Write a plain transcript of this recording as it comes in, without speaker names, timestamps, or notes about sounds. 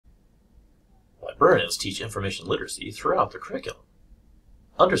Librarians teach information literacy throughout their curriculum.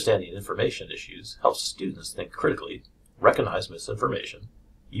 Understanding information issues helps students think critically, recognize misinformation,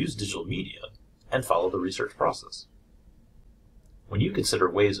 use digital media, and follow the research process. When you consider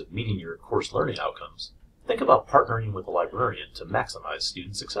ways of meeting your course learning outcomes, think about partnering with a librarian to maximize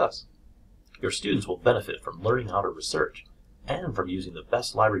student success. Your students will benefit from learning how to research and from using the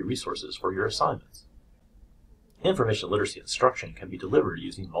best library resources for your assignments. Information literacy instruction can be delivered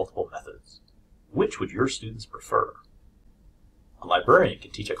using multiple methods. Which would your students prefer? A librarian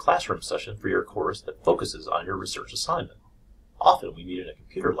can teach a classroom session for your course that focuses on your research assignment. Often we meet in a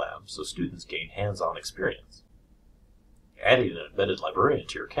computer lab so students gain hands-on experience. Adding an embedded librarian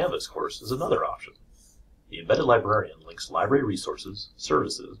to your Canvas course is another option. The embedded librarian links library resources,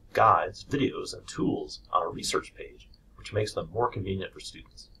 services, guides, videos, and tools on a research page, which makes them more convenient for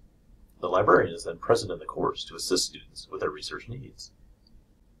students. The librarian is then present in the course to assist students with their research needs.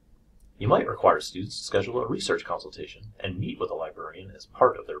 You might require students to schedule a research consultation and meet with a librarian as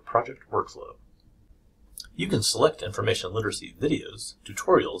part of their project workflow. You can select information literacy videos,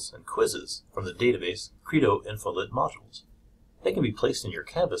 tutorials, and quizzes from the database Credo InfoLit modules. They can be placed in your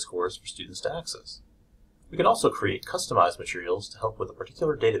Canvas course for students to access. We can also create customized materials to help with a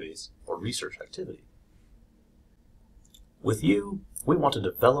particular database or research activity. With you, we want to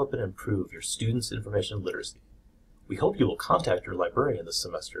develop and improve your students' information literacy. We hope you will contact your librarian this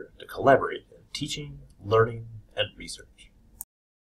semester to collaborate in teaching, learning, and research.